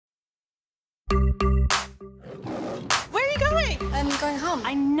I'm going home.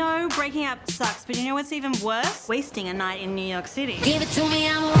 I know breaking up sucks, but you know what's even worse? Wasting a night in New York City. Give it to me,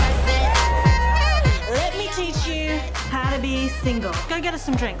 I'm worth it. Let me teach you how to be single. Go get us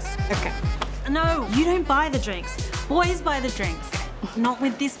some drinks. Okay. No, you don't buy the drinks. Boys buy the drinks. Not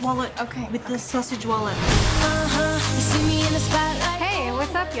with this wallet. Okay. With the sausage wallet. You see me in the spotlight. Hey,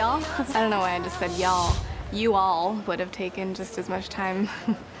 what's up, y'all? I don't know why I just said y'all. You all would have taken just as much time.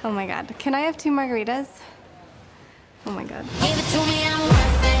 Oh my God. Can I have 2 margaritas? Oh my God. Give it to me, I'm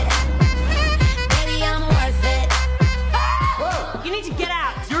worth it. Baby, I'm worth it. Whoa! You need to get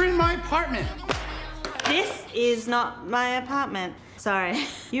out. You're in my apartment. This is not my apartment. Sorry.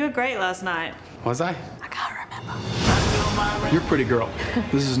 You were great last night. Was I? I can't remember. You're a pretty girl.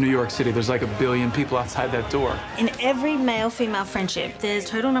 This is New York City. There's like 1 billion people outside that door. In every male-female friendship, there's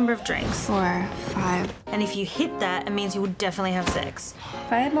total number of drinks. 4, 5. And if you hit that, it means you will definitely have sex.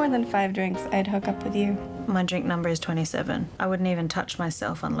 If I had more than 5 drinks, I'd hook up with you. My drink number is 27. I wouldn't even touch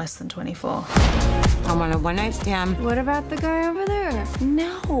myself on less than 24. I want a one-night stand. What about the guy over there?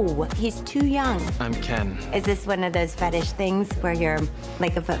 No, he's too young. I'm Ken. Is this one of those fetish things where you're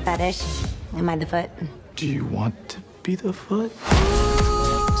like a foot fetish? Am I the foot? Do you want to be the foot?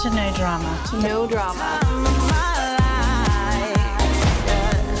 To no drama. No drama.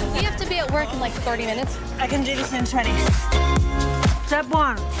 We have to be at work in like 30 minutes. I can do this in 20. Step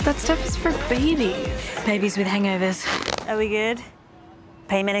 1. That stuff is for babies. Babies with hangovers. Are we good?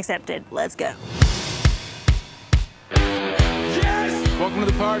 Payment accepted. Let's go. Welcome to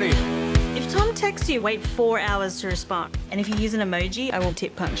the party. If Tom texts you, wait 4 hours to respond. And if you use an emoji, I will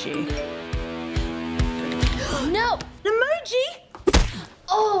tip punch you. No! An emoji?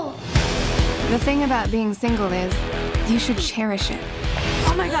 Oh! The thing about being single is you should cherish it.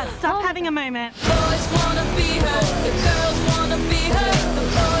 Oh my God, stop having a moment. Boys wanna be her, the girls wanna be her, the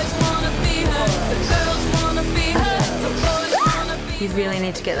boys wanna be her, the girls wanna be her, the boys wanna be You really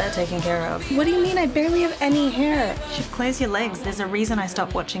need to get that taken care of. What do you mean? I barely have any hair. You should close your legs. There's a reason I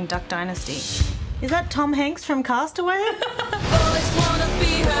stopped watching Duck Dynasty. Is that Tom Hanks from Castaway? boys wanna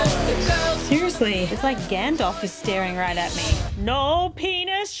be her, the girls. Seriously, it's like Gandalf is staring right at me. No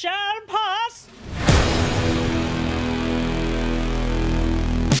penis shall pass